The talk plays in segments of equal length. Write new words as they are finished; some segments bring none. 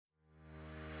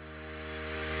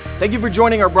Thank you for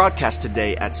joining our broadcast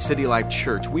today at City Life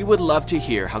Church. We would love to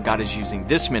hear how God is using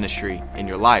this ministry in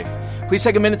your life. Please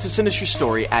take a minute to send us your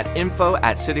story at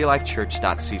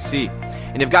info@citylifechurch.cc.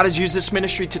 And if God has used this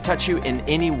ministry to touch you in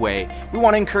any way, we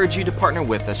want to encourage you to partner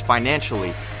with us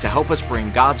financially to help us bring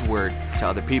God's Word to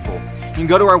other people. You can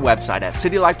go to our website at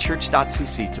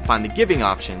citylifechurch.cc to find the giving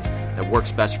options that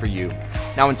works best for you.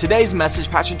 Now, in today's message,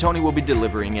 Pastor Tony will be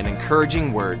delivering an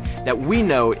encouraging word that we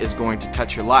know is going to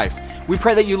touch your life. We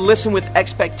pray that you listen with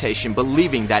expectation,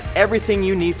 believing that everything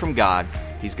you need from God,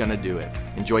 He's going to do it.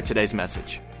 Enjoy today's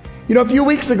message. You know, a few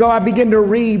weeks ago, I began to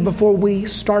read before we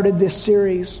started this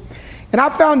series, and I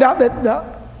found out that the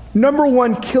number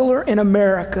one killer in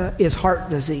America is heart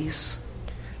disease.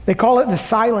 They call it the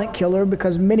silent killer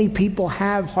because many people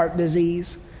have heart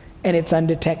disease and it's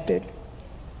undetected.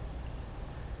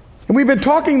 And we've been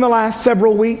talking the last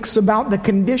several weeks about the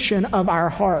condition of our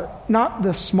heart, not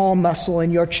the small muscle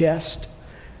in your chest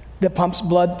that pumps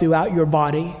blood throughout your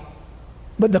body,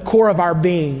 but the core of our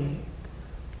being,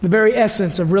 the very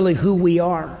essence of really who we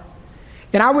are.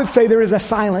 And I would say there is a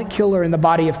silent killer in the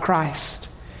body of Christ.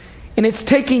 And it's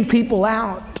taking people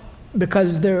out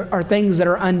because there are things that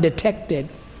are undetected.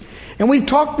 And we've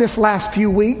talked this last few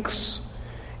weeks,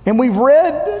 and we've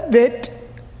read that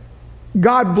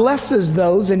God blesses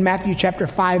those in Matthew chapter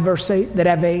 5, verse 8, that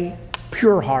have a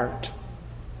pure heart.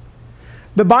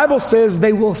 The Bible says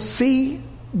they will see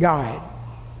God.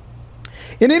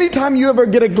 And anytime you ever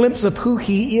get a glimpse of who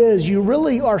He is, you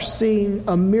really are seeing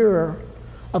a mirror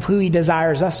of who He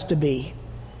desires us to be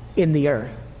in the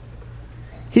earth.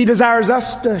 He desires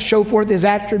us to show forth His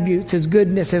attributes, His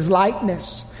goodness, His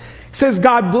likeness. It says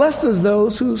God blesses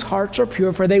those whose hearts are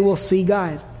pure, for they will see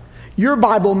God. Your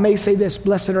Bible may say this: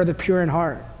 blessed are the pure in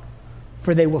heart,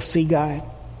 for they will see God.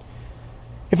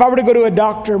 If I were to go to a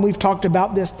doctor, and we've talked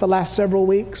about this the last several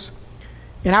weeks,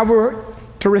 and I were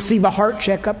to receive a heart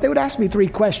checkup, they would ask me 3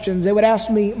 questions. They would ask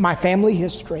me my family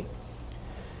history.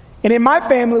 And in my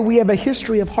family, we have a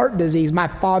history of heart disease. My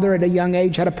father at a young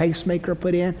age had a pacemaker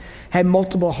put in, had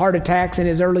multiple heart attacks in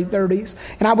his early 30s.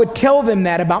 And I would tell them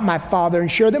that about my father and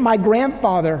share that my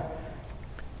grandfather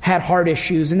had heart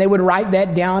issues. And they would write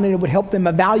that down, and it would help them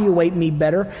evaluate me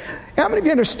better. And how many of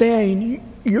you understand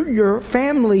your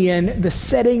family and the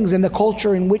settings and the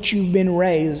culture in which you've been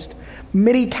raised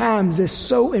many times is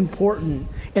so important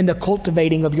in the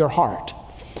cultivating of your heart?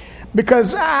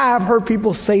 Because I've heard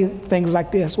people say things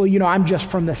like this: well, you know, I'm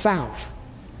just from the South.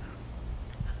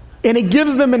 And it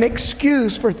gives them an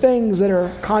excuse for things that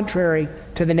are contrary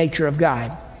to the nature of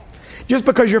God. Just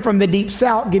because you're from the Deep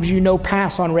South gives you no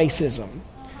pass on racism.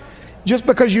 Just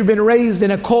because you've been raised in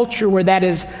a culture where that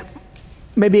is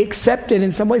maybe accepted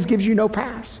in some ways gives you no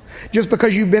pass. Just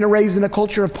because you've been raised in a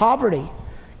culture of poverty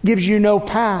gives you no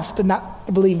pass to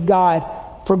not believe God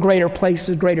for greater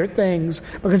places, greater things,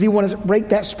 because He wants to break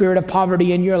that spirit of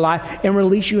poverty in your life and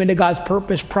release you into God's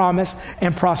purpose, promise,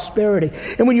 and prosperity.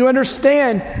 And when you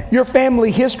understand your family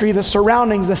history, the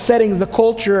surroundings, the settings, the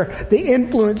culture, the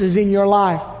influences in your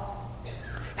life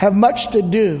have much to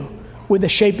do with the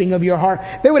shaping of your heart.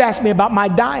 They would ask me about my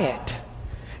diet.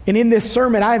 And in this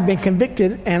sermon, I've been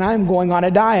convicted, and I'm going on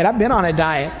a diet. I've been on a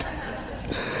diet.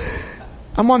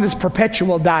 I'm on this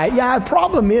perpetual diet. Yeah, the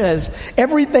problem is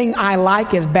everything I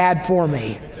like is bad for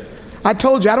me. I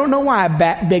told you, I don't know why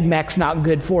a Big Mac's not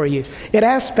good for you. It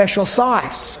has special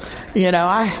sauce. You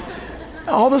know,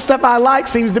 all the stuff I like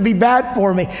seems to be bad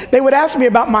for me. They would ask me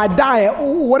about my diet.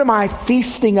 What am I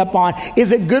feasting upon?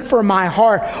 Is it good for my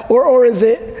heart? Or is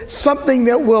it something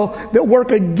that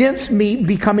work against me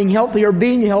becoming healthy or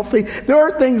being healthy? There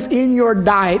are things in your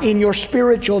diet, in your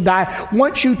spiritual diet.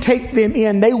 Once you take them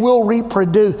in, they will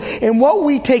reproduce. And what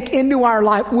we take into our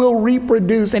life will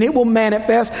reproduce, and it will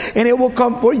manifest, and it will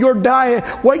come for your diet.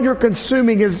 What you're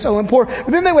consuming is so important.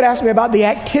 But then they would ask me about the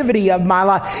activity of my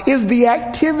life. Is the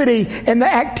activity and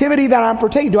the activity that I'm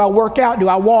partaking, do I work out? Do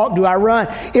I walk? Do I run?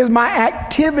 Is my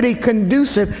activity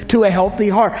conducive to a healthy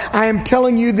heart? I am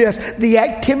telling you this: the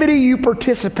activity you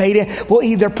participate in will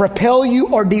either propel you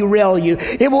or derail you.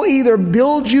 It will either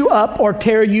build you up or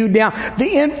tear you down.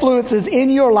 The influences in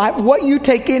your life, what you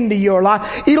take into your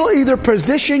life, it'll either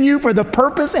position you for the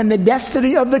purpose and the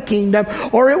destiny of the kingdom,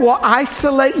 or it will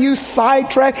isolate you,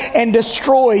 sidetrack, and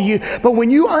destroy you. But when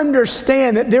you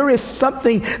understand that there is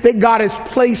something that God has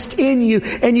placed in you,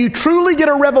 and you truly get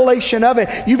a revelation of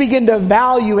it, you begin to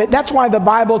value it. That's why the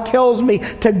Bible tells me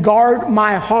to guard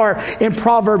my heart. In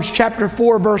Proverbs chapter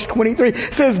 4, verse 23,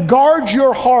 it says, guard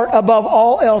your heart above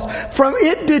all else, from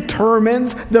it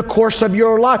determines the course of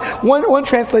your life. One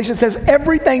translation says,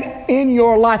 everything in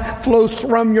your life flows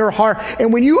from your heart.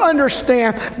 And when you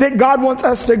understand that God wants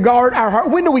us to guard our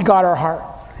heart, when do we guard our heart?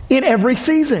 in every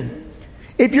season.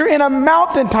 If you're in a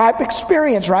mountain type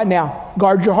experience right now,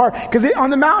 guard your heart. Because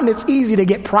on the mountain, it's easy to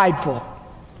get prideful.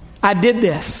 I did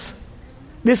this.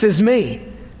 This is me.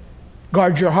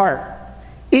 Guard your heart.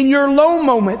 In your low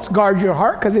moments, guard your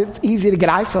heart, because it's easy to get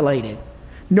isolated.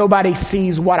 Nobody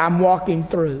sees what I'm walking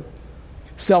through.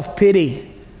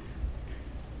 Self-pity.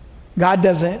 God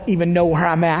doesn't even know where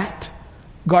I'm at.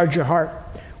 Guard your heart.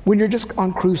 When you're just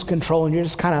on cruise control and you're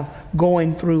just kind of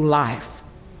going through life.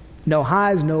 No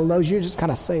highs, no lows. You're just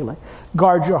kind of sailing.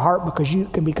 Guard your heart, because you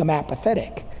can become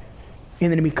apathetic.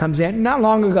 And the enemy comes in. Not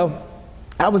long ago,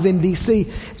 I was in D.C.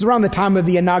 It was around the time of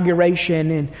the inauguration,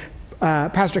 and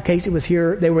Pastor Casey was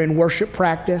here. They were in worship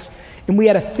practice, and we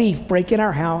had a thief break in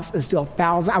our house and steal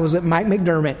thousands. I was with Mike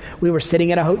McDermott. We were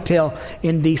sitting at a hotel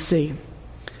in D.C.,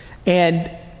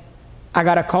 and I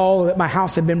got a call that my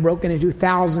house had been broken into,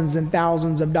 thousands and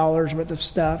thousands of dollars worth of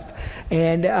stuff,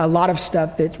 and a lot of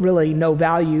stuff that's really no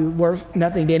value, worth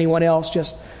nothing to anyone else,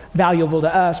 just valuable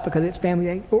to us because it's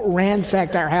family. They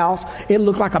ransacked our house. It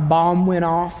looked like a bomb went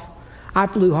off. I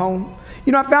flew home.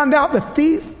 I found out the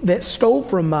thief that stole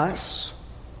from us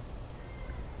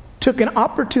took an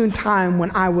opportune time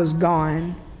when I was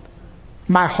gone.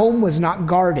 My home was not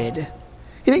guarded.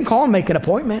 He didn't call and make an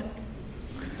appointment.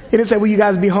 He didn't say, will you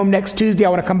guys be home next Tuesday? I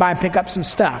want to come by and pick up some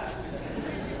stuff.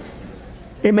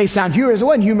 It may sound humorous. It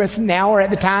wasn't humorous now or at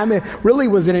the time. It really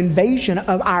was an invasion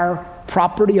of our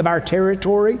property, of our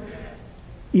territory.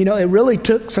 It really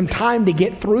took some time to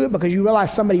get through it, because you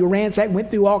realize somebody ransacked,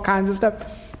 went through all kinds of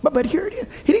stuff. But here it is.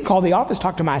 He didn't call the office,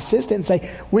 talk to my assistant and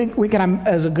say, when can I,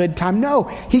 as a good time? No,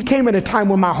 he came at a time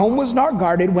when my home was not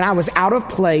guarded, when I was out of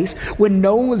place, when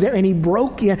no one was there, and he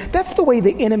broke in. That's the way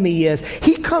the enemy is.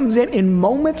 He comes in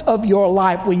moments of your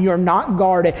life when you're not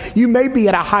guarded. You may be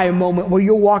at a high moment where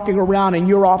you're walking around and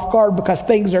you're off guard because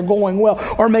things are going well,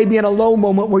 or maybe in a low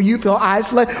moment where you feel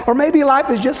isolated, or maybe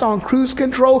life is just on cruise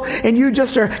control and you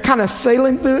just are kind of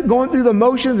sailing through, going through the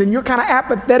motions, and you're kind of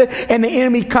apathetic, and the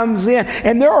enemy comes in.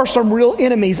 And there are some real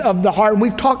enemies of the heart. And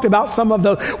we've talked about some of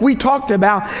those. We talked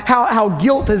about how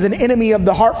guilt is an enemy of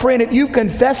the heart. Friend, if you've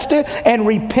confessed it and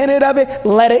repented of it,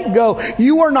 let it go.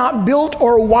 You are not built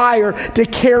or wired to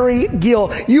carry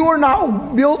guilt. You are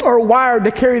not built or wired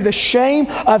to carry the shame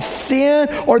of sin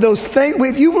or those things.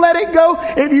 If you've let it go,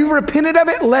 if you've repented of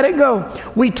it, let it go.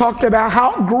 We talked about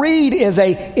how greed is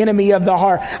an enemy of the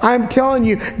heart. I'm telling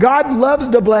you, God loves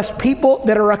to bless people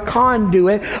that are a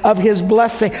conduit of His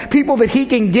blessing. People that He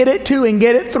can get it to and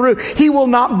get it through. He will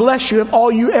not bless you if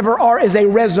all you ever are is a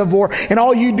reservoir and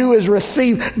all you do is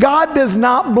receive. God does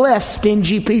not bless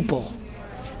stingy people.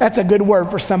 That's a good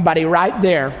word for somebody right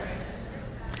there.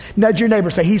 Nudge your neighbor,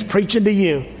 say, he's preaching to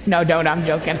you. No, don't. I'm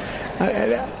joking.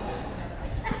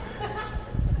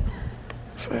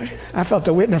 I felt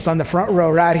a witness on the front row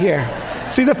right here.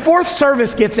 See, the fourth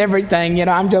service gets everything.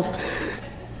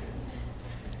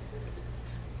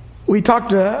 We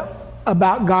talked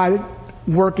about God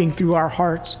working through our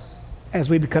hearts as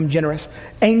we become generous.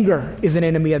 Anger is an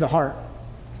enemy of the heart.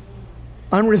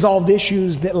 Unresolved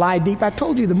issues that lie deep. I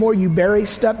told you, the more you bury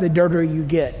stuff, the dirtier you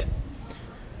get.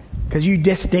 Because you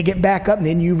just dig it back up and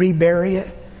then you rebury it.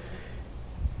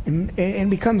 And it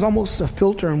becomes almost a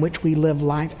filter in which we live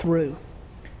life through.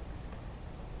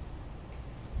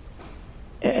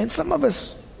 And some of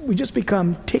us, we just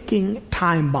become ticking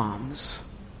time bombs.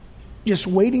 Just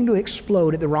waiting to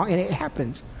explode at the wrong, and it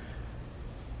happens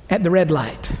at the red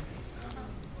light,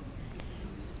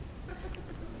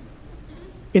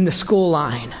 in the school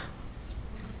line,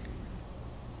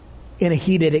 in a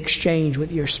heated exchange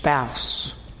with your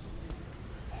spouse.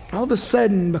 All of a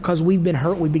sudden, because we've been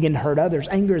hurt, we begin to hurt others.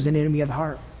 Anger is an enemy of the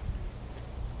heart.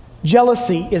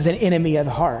 Jealousy is an enemy of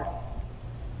the heart.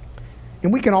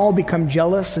 And we can all become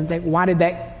jealous and think, why did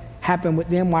that happen with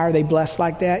them? Why are they blessed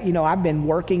like that? I've been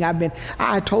working.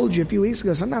 I told you a few weeks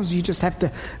ago, sometimes you just have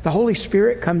to, the Holy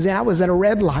Spirit comes in. I was at a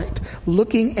red light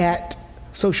looking at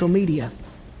social media.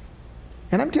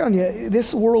 And I'm telling you,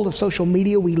 this world of social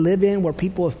media we live in, where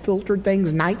people have filtered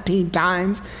things 19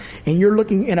 times, and you're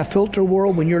looking in a filter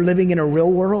world when you're living in a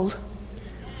real world,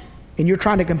 and you're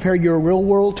trying to compare your real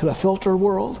world to a filter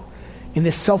world, and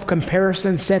this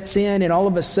self-comparison sets in, and all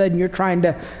of a sudden you're trying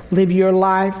to live your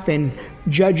life and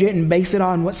judge it and base it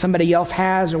on what somebody else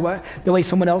has or the way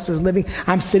someone else is living.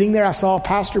 I'm sitting there, I saw a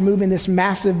pastor move in this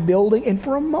massive building, and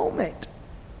for a moment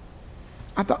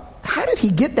I thought, how did he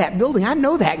get that building? I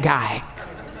know that guy.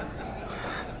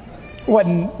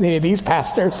 Wasn't any of these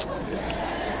pastors.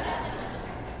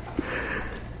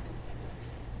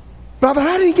 But I thought,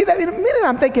 how did he get that? In a minute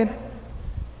I'm thinking,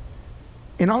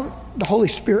 the Holy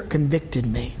Spirit convicted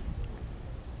me.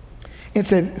 and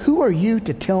said, who are you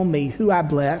to tell me who I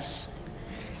bless,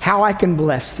 how I can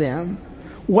bless them,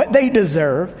 what they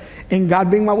deserve? And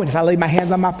God being my witness, I laid my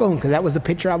hands on my phone because that was the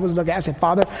picture I was looking at. I said,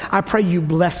 Father, I pray you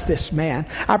bless this man.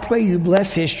 I pray you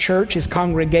bless his church, his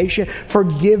congregation.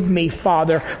 Forgive me,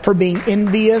 Father, for being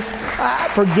envious.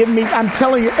 Forgive me. I'm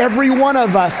telling you, every one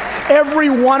of us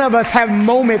have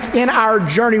moments in our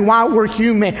journey while we're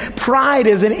human. Pride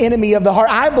is an enemy of the heart.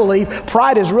 I believe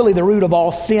pride is really the root of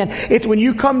all sin. It's when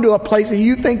you come to a place and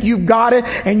you think you've got it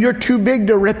and you're too big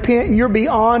to repent and you're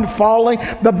beyond falling.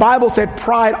 The Bible said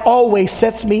pride always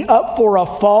sets me up for a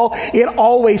fall. It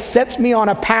always sets me on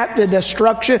a path to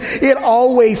destruction. It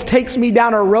always takes me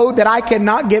down a road that I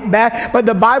cannot get back. But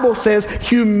the Bible says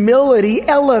humility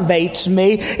elevates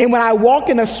me. And when I walk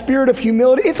in a spirit of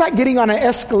humility, it's like getting on an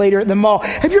escalator at the mall.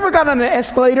 Have you ever got on an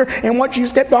escalator and once you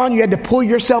stepped on, you had to pull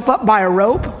yourself up by a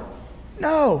rope?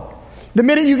 No. The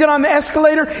minute you get on the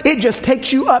escalator, it just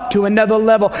takes you up to another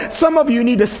level. Some of you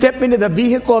need to step into the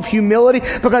vehicle of humility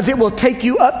because it will take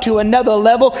you up to another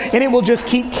level and it will just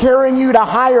keep carrying you to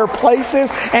higher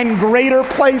places and greater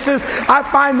places. I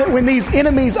find that when these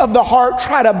enemies of the heart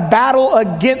try to battle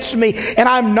against me and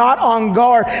I'm not on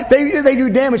guard, they do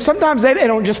damage. Sometimes they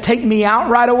don't just take me out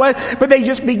right away, but they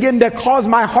just begin to cause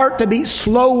my heart to beat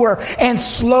slower and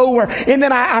slower. And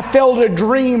then I fail to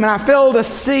dream and I fail to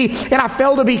see and I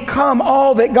fail to become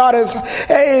all that God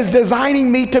is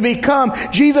designing me to become.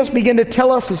 Jesus began to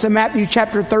tell us this in Matthew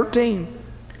chapter 13.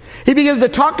 He begins to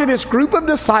talk to this group of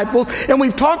disciples, and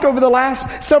we've talked over the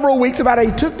last several weeks about how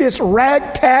he took this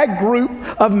ragtag group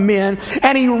of men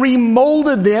and he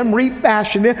remolded them,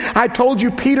 refashioned them. I told you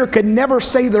Peter could never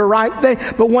say the right thing,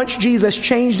 but once Jesus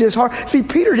changed his heart. See,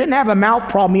 Peter didn't have a mouth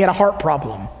problem, he had a heart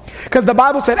problem. Because the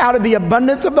Bible said, out of the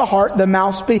abundance of the heart, the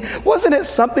mouth speaks. Wasn't it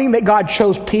something that God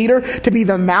chose Peter to be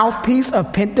the mouthpiece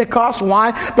of Pentecost?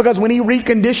 Why? Because when he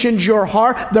reconditions your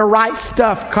heart, the right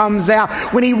stuff comes out.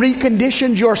 When he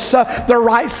reconditions your stuff, the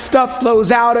right stuff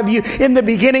flows out of you. In the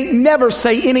beginning, never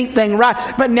say anything right.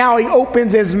 But now he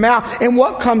opens his mouth, and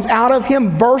what comes out of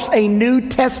him bursts a New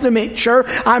Testament church.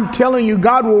 I'm telling you,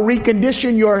 God will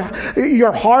recondition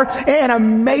your heart and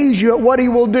amaze you at what he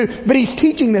will do. But he's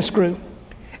teaching this group.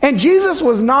 And Jesus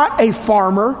was not a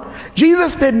farmer.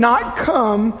 Jesus did not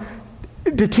come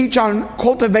to teach on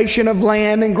cultivation of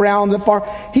land and grounds and farm.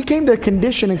 He came to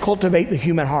condition and cultivate the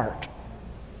human heart.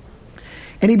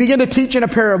 And he began to teach in a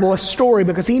parable, a story,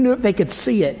 because he knew if they could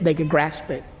see it, they could grasp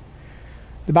it.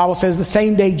 The Bible says the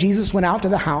same day Jesus went out to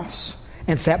the house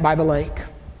and sat by the lake.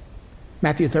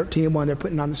 Matthew 13:1, they're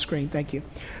putting on the screen. Thank you.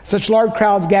 Such large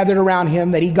crowds gathered around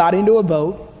him that he got into a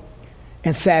boat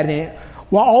and sat in it,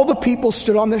 while all the people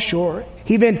stood on the shore.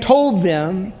 He then told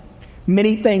them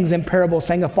many things in parables,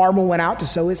 saying, a farmer went out to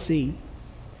sow his seed.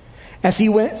 As he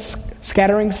went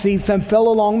scattering seed, some fell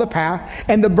along the path,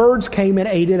 and the birds came and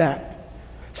ate it up.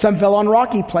 Some fell on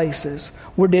rocky places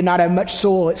where it did not have much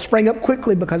soil. It sprang up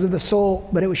quickly because of the soil,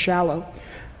 but it was shallow.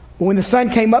 But when the sun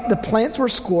came up, the plants were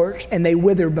scorched, and they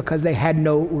withered because they had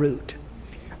no root.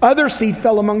 Other seed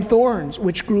fell among thorns,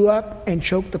 which grew up and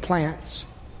choked the plants.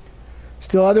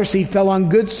 Still other seed fell on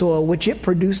good soil, which it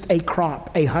produced a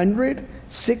crop, 100,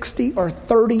 60, or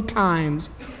 30 times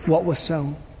what was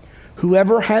sown.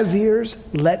 Whoever has ears,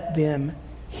 let them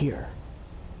hear.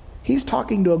 He's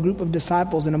talking to a group of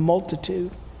disciples in a multitude,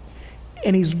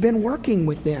 and he's been working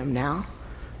with them now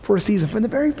for a season. From the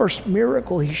very first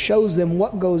miracle, he shows them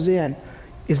what goes in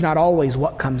is not always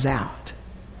what comes out.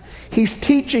 He's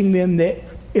teaching them that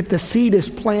if the seed is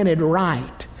planted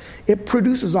right, it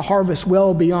produces a harvest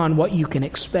well beyond what you can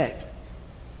expect.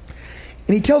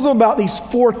 And he tells them about these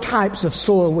 4 types of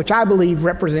soil, which I believe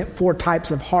represent 4 types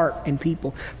of heart and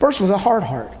people. First was a hard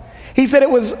heart. He said it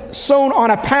was sown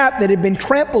on a path that had been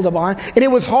trampled upon, and it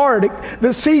was hard.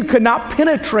 The seed could not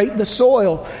penetrate the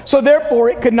soil, so therefore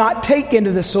it could not take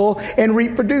into the soil and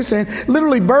reproduce. And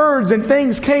literally birds and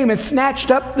things came and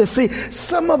snatched up the seed.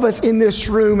 Some of us in this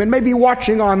room, and maybe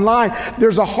watching online,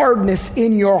 there's a hardness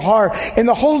in your heart, and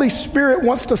the Holy Spirit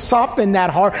wants to soften that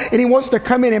heart, and he wants to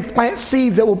come in and plant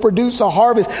seeds that will produce a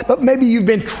harvest. But maybe you've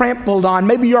been trampled on.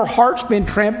 Maybe your heart's been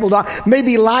trampled on.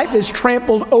 Maybe life is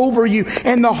trampled over you,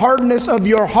 and the hardness of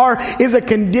your heart is a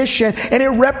condition, and it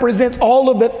represents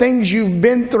all of the things you've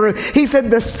been through. He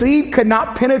said the seed could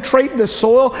not penetrate the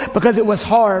soil because it was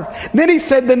hard. Then he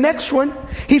said the next one,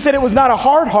 he said it was not a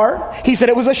hard heart. He said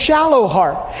it was a shallow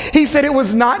heart. He said it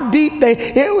was not deep.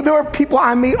 There are people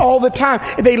I meet all the time.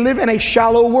 They live in a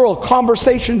shallow world.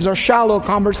 Conversations are shallow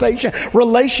conversation.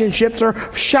 Relationships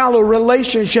are shallow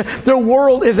relationship. Their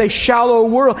world is a shallow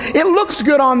world. It looks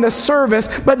good on the surface,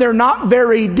 but they're not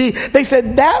very deep. They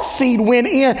said that's seed went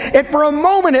in. And for a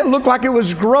moment it looked like it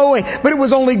was growing, but it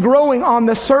was only growing on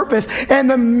the surface. And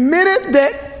the minute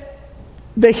that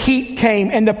the heat came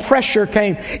and the pressure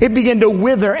came, it began to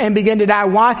wither and began to die.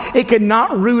 Why? It could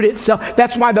not root itself.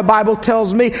 That's why the Bible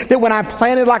tells me that when I'm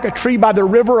planted like a tree by the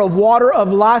river of water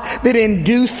of life, that in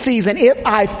due season, if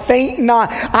I faint not,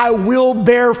 I will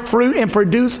bear fruit and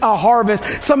produce a harvest.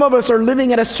 Some of us are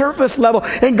living at a surface level,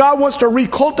 and God wants to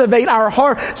recultivate our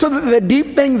heart so that the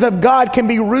deep things of God can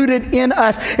be rooted in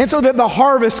us, and so that the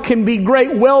harvest can be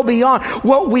great, well beyond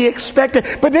what we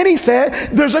expected. But then he said,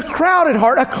 there's a crowded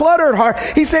heart, a cluttered heart.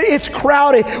 He said it's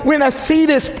crowded. When a seed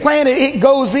is planted, it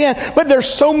goes in, but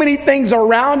there's so many things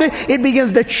around it, it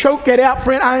begins to choke it out.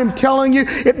 Friend, I am telling you,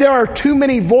 if there are too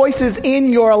many voices in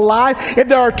your life, if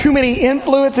there are too many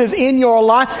influences in your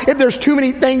life, if there's too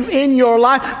many things in your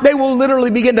life, they will literally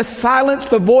begin to silence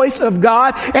the voice of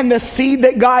God and the seed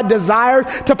that God desired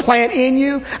to plant in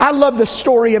you. I love the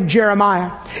story of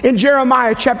Jeremiah. In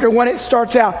Jeremiah chapter 1, it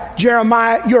starts out,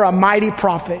 Jeremiah, you're a mighty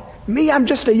prophet. Me, I'm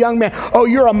just a young man. Oh,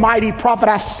 you're a mighty prophet.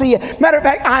 I see it. Matter of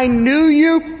fact, I knew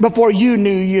you before you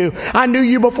knew you. I knew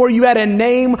you before you had a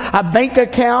name, a bank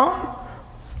account,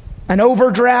 an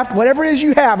overdraft, whatever it is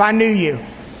you have, I knew you.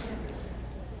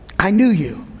 I knew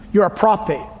you. You're a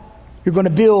prophet. You're going to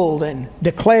build and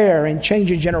declare and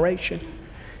change a generation.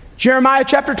 Jeremiah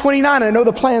chapter 29, I know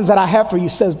the plans that I have for you,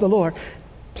 says the Lord.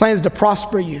 Plans to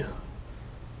prosper you.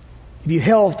 Give you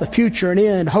health, the future, and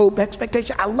end, hope,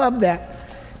 expectation. I love that.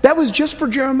 That was just for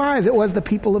Jeremiah as it was the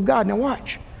people of God. Now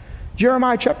watch.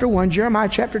 Jeremiah chapter 1, Jeremiah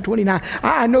chapter 29.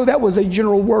 I know that was a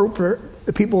general word for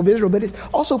the people of Israel, but it's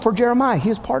also for Jeremiah. He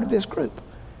is part of this group.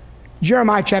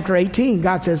 Jeremiah chapter 18,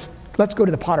 God says, let's go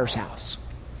to the potter's house.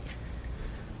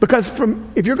 Because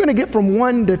if you're going to get from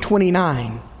 1 to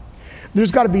 29,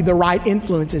 there's got to be the right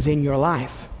influences in your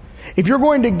life. If you're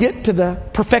going to get to the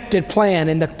perfected plan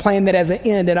and the plan that has an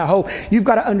end and a hope, you've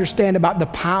got to understand about the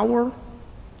power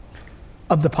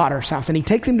of the potter's house. And he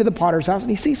takes him to the potter's house and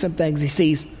he sees some things. He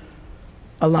sees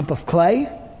a lump of clay,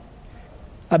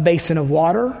 a basin of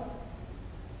water,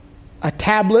 a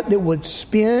tablet that would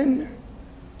spin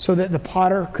so that the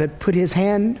potter could put his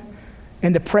hand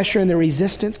and the pressure and the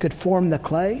resistance could form the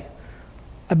clay,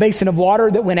 a basin of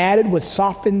water that when added would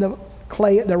soften the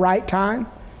clay at the right time,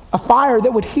 a fire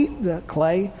that would heat the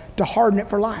clay to harden it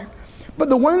for life. But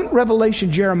the one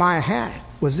revelation Jeremiah had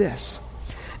was this: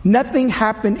 nothing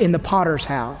happened in the potter's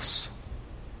house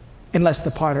unless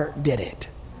the potter did it.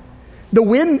 The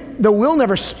wheel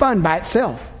never spun by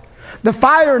itself. The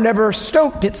fire never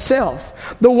stoked itself.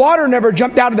 The water never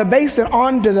jumped out of the basin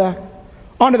onto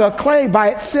the clay by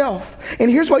itself.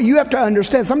 And here's what you have to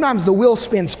understand. Sometimes the wheel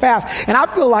spins fast, and I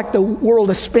feel like the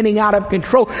world is spinning out of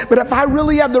control. But if I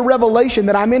really have the revelation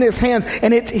that I'm in his hands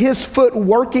and it's his foot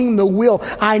working the wheel,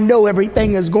 I know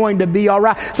everything is going to be all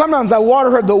right. Sometimes the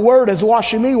word is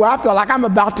washing me where I feel like I'm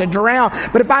about to drown.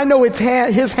 But if I know it's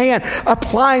his hand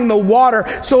applying the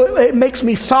water so it makes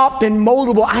me soft and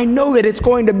moldable, I know that it's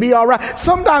going to be all right.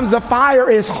 Sometimes the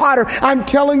fire is hotter. I'm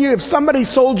telling you, if somebody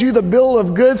sold you the bill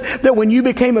of goods that when you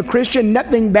became a Christian,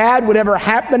 nothing bad would ever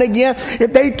happen again,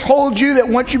 if they told you that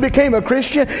once you became a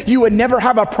Christian, you would never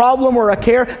have a problem or a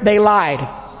care, they lied.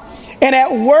 And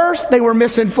at worst, they were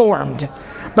misinformed.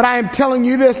 But I am telling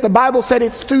you this, the Bible said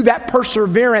it's through that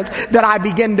perseverance that I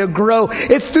begin to grow.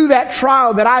 It's through that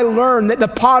trial that I learn that the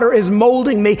potter is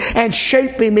molding me and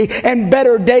shaping me, and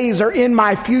better days are in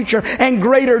my future and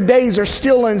greater days are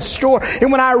still in store. And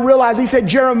when I realized, he said,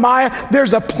 Jeremiah,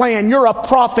 there's a plan. You're a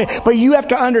prophet, but you have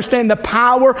to understand the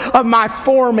power of my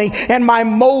forming and my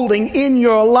molding in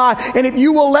your life. And if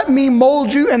you will let me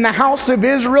mold you in the house of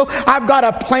Israel, I've got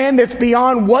a plan that's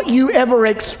beyond what you ever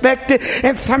expected.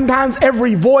 And sometimes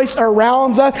every voice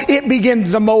around us, it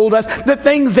begins to mold us. The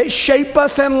things that shape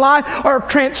us in life are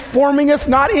transforming us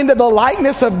not into the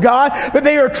likeness of God, but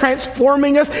they are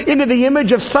transforming us into the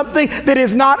image of something that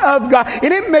is not of God.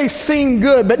 And it may seem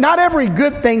good, but not every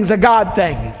good thing's a God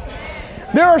thing.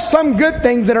 There are some good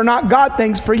things that are not God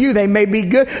things for you. They may be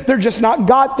good. They're just not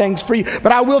God things for you.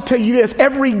 But I will tell you this.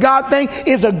 Every God thing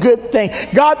is a good thing.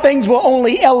 God things will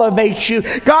only elevate you.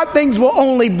 God things will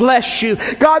only bless you.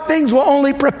 God things will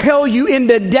only propel you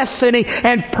into destiny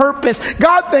and purpose.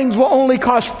 God things will only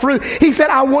cause fruit. He said,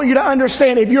 I want you to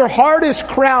understand, if your heart is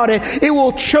crowded, it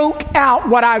will choke out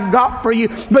what I've got for you.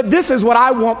 But this is what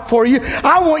I want for you.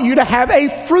 I want you to have a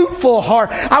fruitful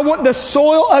heart. I want the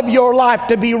soil of your life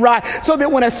to be right, so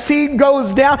that when a seed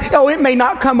goes down, it may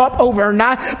not come up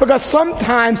overnight, because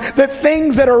sometimes the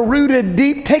things that are rooted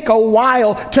deep take a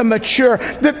while to mature.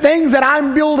 The things that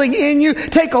I'm building in you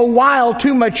take a while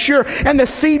to mature, and the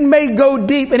seed may go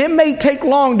deep and it may take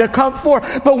long to come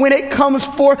forth, but when it comes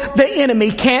forth, the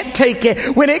enemy can't take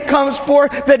it. When it comes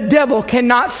forth, the devil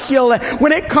cannot steal it.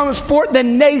 When it comes forth, the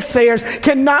naysayers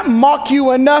cannot mock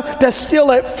you enough to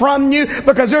steal it from you,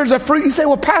 because there's a fruit. You say,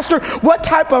 well, Pastor, what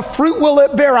type of fruit will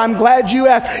it bear? I'm glad you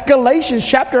asked. Galatians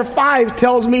chapter 5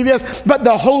 tells me this, but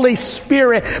the Holy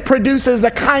Spirit produces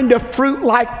the kind of fruit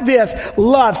like this: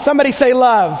 love. Somebody say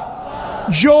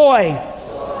love. Joy.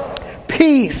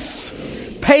 Peace.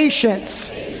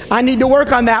 Patience. I need to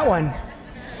work on that one.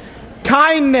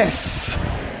 Kindness.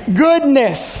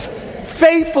 Goodness.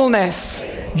 Faithfulness.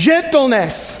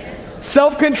 Gentleness.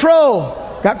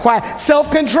 Self-control. Got quiet.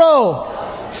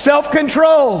 Self-control.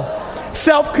 Self-control.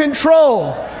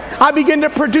 Self-control. I begin to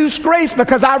produce grace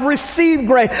because I've received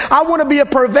grace. I want to be a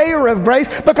purveyor of grace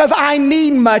because I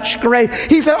need much grace.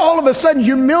 He said all of a sudden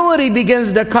humility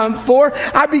begins to come forth.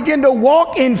 I begin to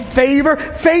walk in favor.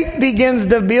 Faith begins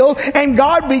to build, and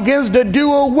God begins to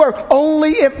do a work.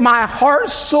 Only if my heart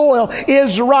soil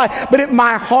is right. But if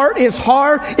my heart is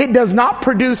hard, it does not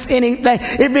produce anything.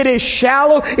 If it is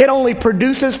shallow, it only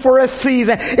produces for a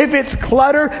season. If it's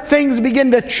cluttered, things begin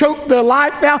to choke the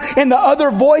life out, and the other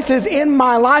voices in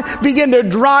my life begin to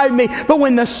drive me. But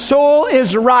when the soul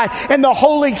is right and the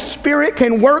Holy Spirit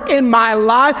can work in my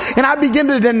life, and I begin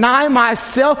to deny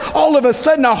myself, all of a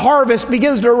sudden a harvest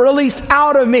begins to release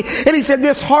out of me. And he said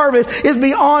this harvest is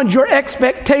beyond your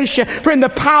expectation. Friend, the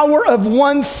power of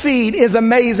one seed is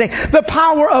amazing. The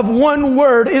power of one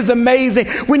word is amazing.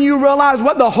 When you realize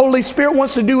what the Holy Spirit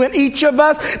wants to do in each of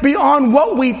us, beyond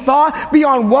what we thought,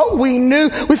 beyond what we knew,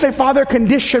 we say, Father,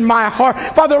 condition my heart.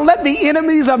 Father, let the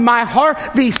enemies of my heart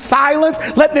be silenced.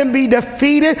 Let them be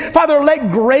defeated. Father,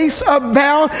 let grace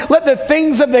abound. Let the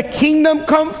things of the kingdom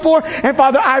come forth. And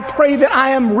Father, I pray that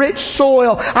I am rich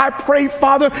soil. I pray,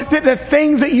 Father, that the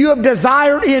things that you have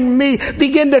desired in me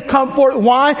begin to come forth.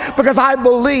 Why? Because I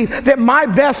believe that my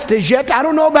best is yet. I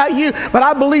don't know about you, but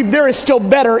I believe there is still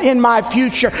better in my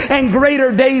future and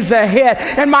greater days ahead.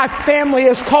 And my family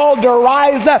is called to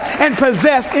rise up and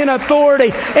possess in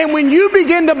authority. And when you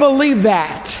begin to believe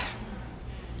that,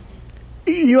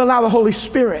 you allow the Holy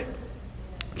Spirit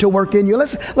to work in you.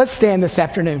 Let's stand this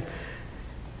afternoon.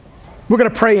 We're going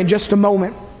to pray in just a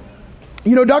moment.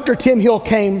 You know, Dr. Tim Hill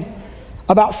came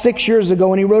about 6 years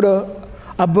ago, and he wrote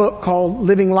a book called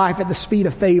Living Life at the Speed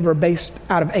of Favor, based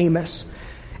out of Amos.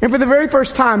 And for the very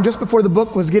first time, just before the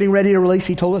book was getting ready to release,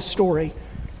 he told a story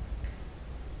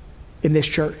in this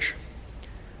church.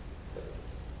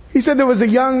 He said there was a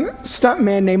young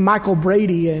stuntman named Michael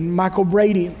Brady, and Michael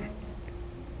Brady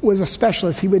was a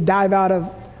specialist. He would dive out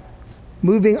of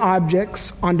moving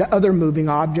objects onto other moving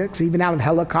objects, even out of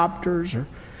helicopters or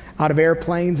out of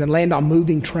airplanes, and land on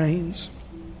moving trains.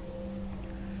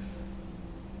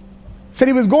 Said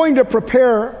he was going to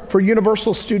prepare for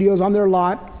Universal Studios on their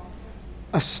lot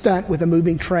a stunt with a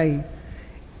moving train.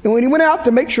 And when he went out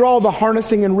to make sure all the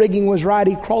harnessing and rigging was right,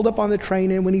 he crawled up on the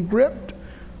train, and when he gripped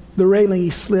the railing,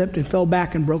 he slipped and fell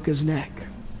back and broke his neck.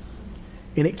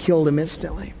 And it killed him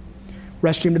instantly.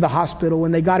 Rushed him to the hospital.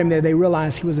 When they got him there, they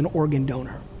realized he was an organ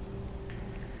donor.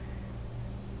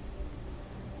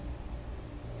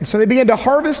 And so they began to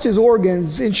harvest his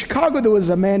organs. In Chicago, there was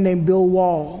a man named Bill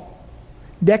Wall,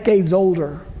 decades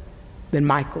older than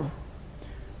Michael,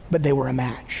 but they were a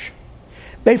match.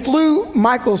 They flew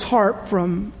Michael's heart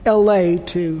from LA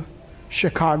to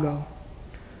Chicago.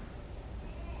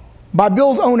 By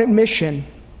Bill's own admission,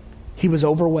 he was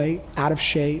overweight, out of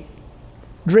shape,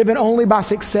 driven only by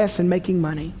success and making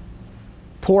money.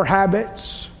 Poor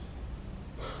habits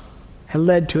had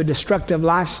led to a destructive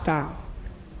lifestyle.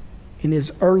 In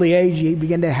his early age, he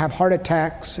began to have heart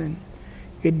attacks, and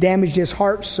it damaged his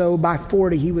heart, so by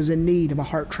 40, he was in need of a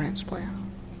heart transplant.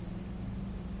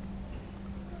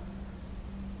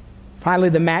 Finally,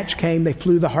 the match came. They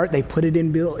flew the heart. They put it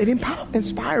in Bill. It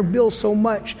inspired Bill so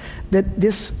much that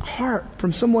this heart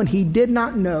from someone he did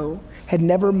not know, had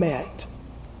never met,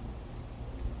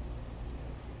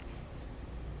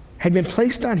 had been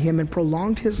placed on him and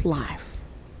prolonged his life,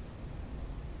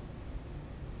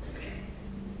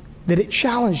 that it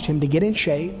challenged him to get in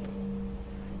shape,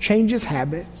 change his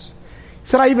habits. He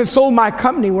said, I even sold my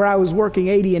company where I was working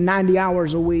 80 and 90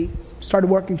 hours a week, started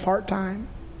working part-time.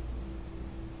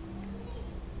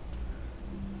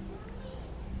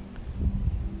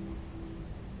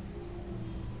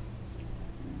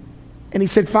 And he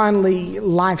said, finally,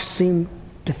 life seemed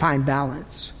to find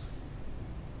balance.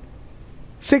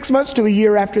 6 months to a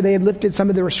year after they had lifted some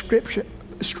of the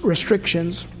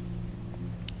restrictions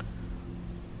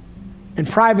and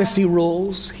privacy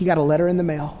rules, he got a letter in the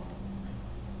mail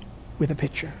with a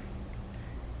picture.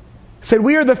 It said,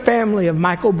 "We are the family of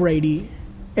Michael Brady,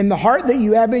 and the heart that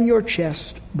you have in your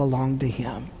chest belonged to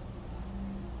him.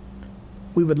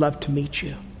 We would love to meet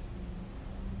you."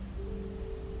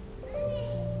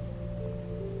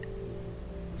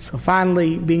 So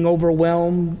finally, being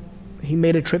overwhelmed, he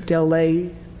made a trip to LA,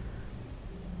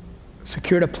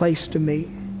 secured a place to meet.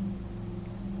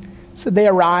 So they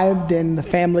arrived and the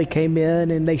family came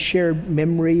in and they shared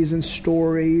memories and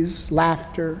stories,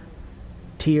 laughter,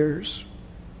 tears.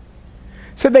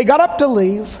 So they got up to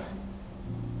leave.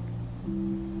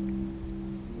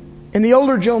 And the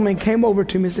older gentleman came over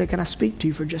to me and said, "Can I speak to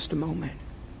you for just a moment?"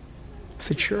 I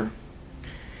said, "Sure."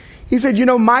 He said, "You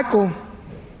know, Michael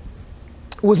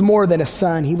was more than a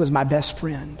son. He was my best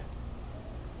friend.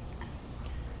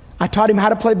 I taught him how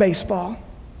to play baseball.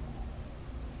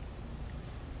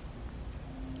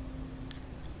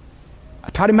 I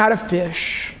taught him how to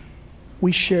fish.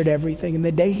 We shared everything. And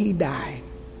the day he died,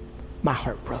 my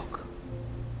heart broke."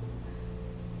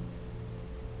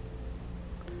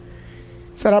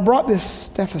 He said, "I brought this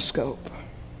stethoscope.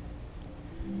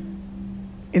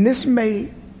 And this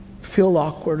may feel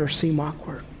awkward or seem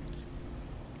awkward.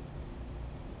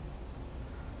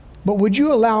 But would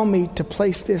you allow me to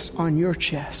place this on your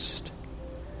chest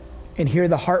and hear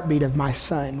the heartbeat of my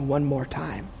son one more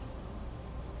time?"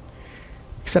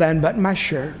 He said, I unbuttoned my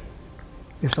shirt.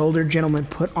 This older gentleman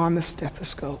put on the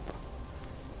stethoscope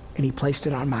and he placed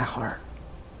it on my heart.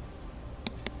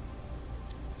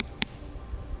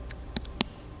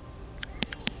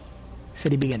 He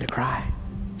said he began to cry.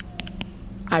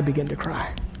 I began to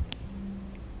cry.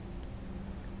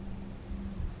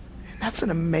 That's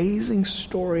an amazing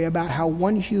story about how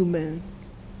one human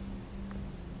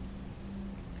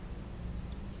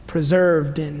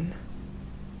preserved and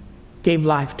gave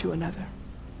life to another.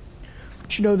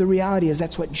 But you know, the reality is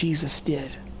that's what Jesus did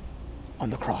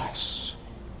on the cross.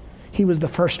 He was the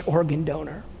first organ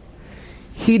donor.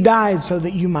 He died so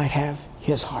that you might have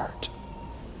his heart.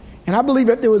 And I believe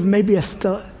if there was maybe a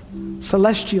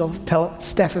celestial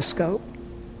stethoscope,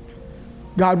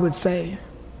 God would say,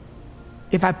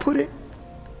 if I put it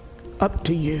up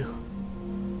to you,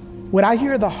 would I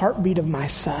hear the heartbeat of my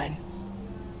son?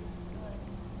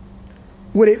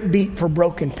 Would it beat for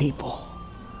broken people?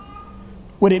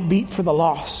 Would it beat for the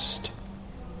lost?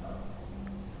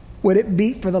 Would it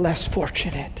beat for the less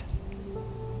fortunate?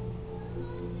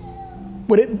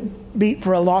 Would it beat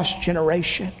for a lost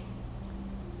generation?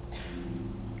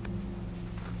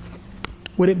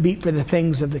 Would it beat for the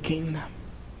things of the kingdom?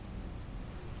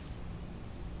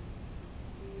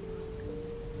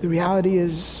 The reality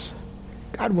is,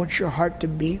 God wants your heart to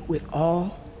beat with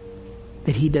all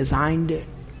that he designed it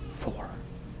for.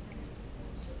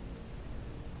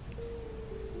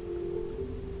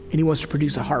 And he wants to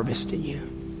produce a harvest in you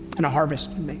and a harvest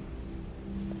in me.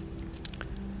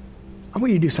 I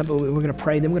want you to do something. We're going to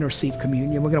pray, then we're going to receive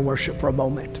communion. We're going to worship for a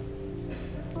moment.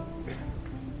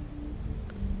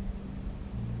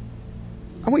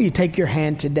 I want you to take your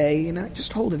hand today and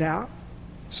just hold it out.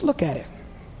 Just look at it.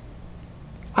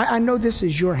 I know this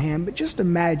is your hand, but just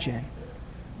imagine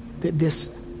that this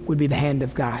would be the hand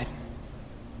of God.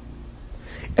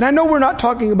 And I know we're not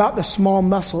talking about the small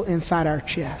muscle inside our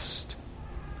chest,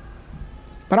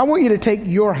 but I want you to take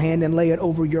your hand and lay it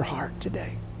over your heart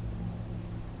today.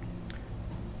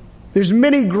 There's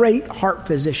many great heart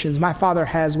physicians. My father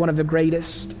has one of the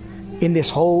greatest in this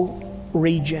whole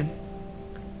region.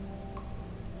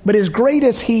 But as great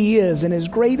as he is, and as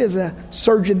great as a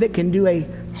surgeon that can do a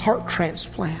heart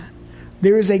transplant,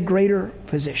 there is a greater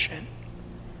physician,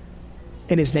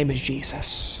 and his name is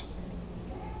Jesus.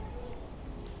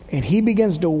 And he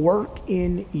begins to work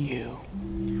in you.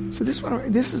 So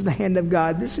this is the hand of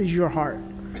God. This is your heart.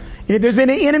 And if there's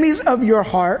any enemies of your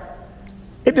heart,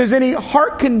 if there's any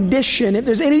heart condition, if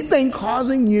there's anything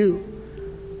causing you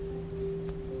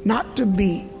not to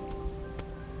beat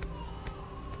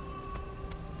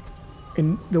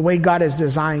in the way God has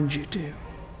designed you to.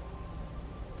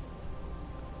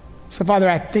 So, Father,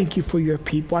 I thank you for your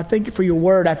people. I thank you for your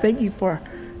word. I thank you for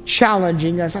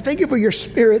challenging us. I thank you for your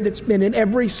spirit that's been in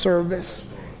every service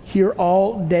here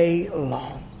all day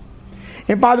long.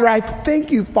 And, Father, I thank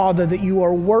you, Father, that you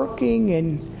are working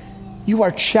and you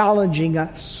are challenging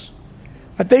us.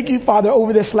 I thank you, Father,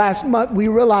 over this last month, we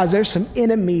realize there's some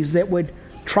enemies that would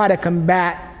try to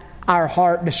combat our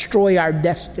heart, destroy our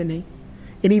destiny,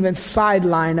 and even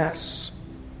sideline us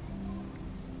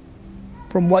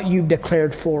from what you've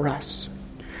declared for us.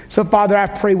 So, Father, I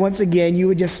pray once again you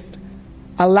would just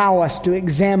Allow us to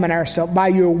examine ourselves by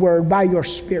your word, by your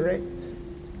Spirit.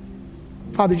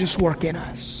 Father, just work in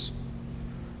us.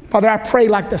 Father, I pray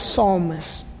like the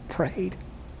psalmist prayed.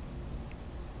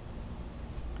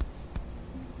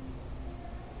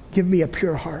 Give me a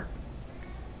pure heart.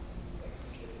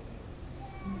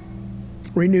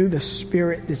 Renew the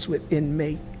spirit that's within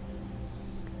me.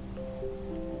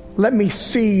 Let me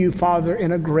see you, Father,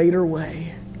 in a greater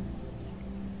way.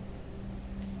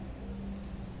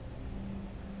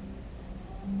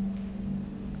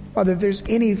 Father, if there's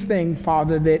anything,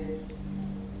 Father, that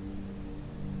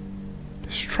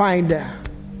is trying to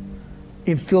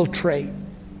infiltrate,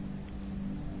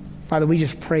 Father, we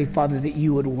just pray, Father, that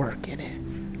you would work in it.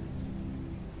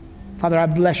 Father, I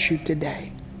bless you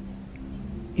today.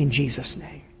 In Jesus'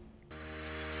 name.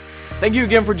 Thank you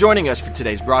again for joining us for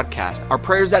today's broadcast. Our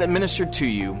prayer is that it ministered to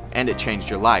you and it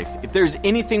changed your life. If there's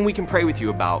anything we can pray with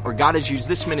you about, or God has used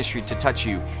this ministry to touch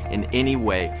you in any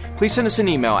way, please send us an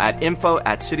email at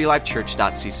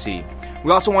info@citylifechurch.cc.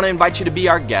 We also want to invite you to be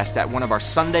our guest at one of our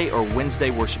Sunday or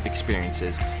Wednesday worship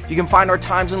experiences. You can find our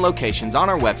times and locations on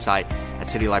our website at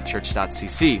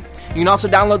citylifechurch.cc. You can also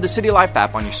download the City Life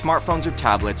app on your smartphones or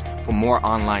tablets for more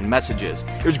online messages.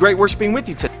 It was great worshiping with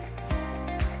you today.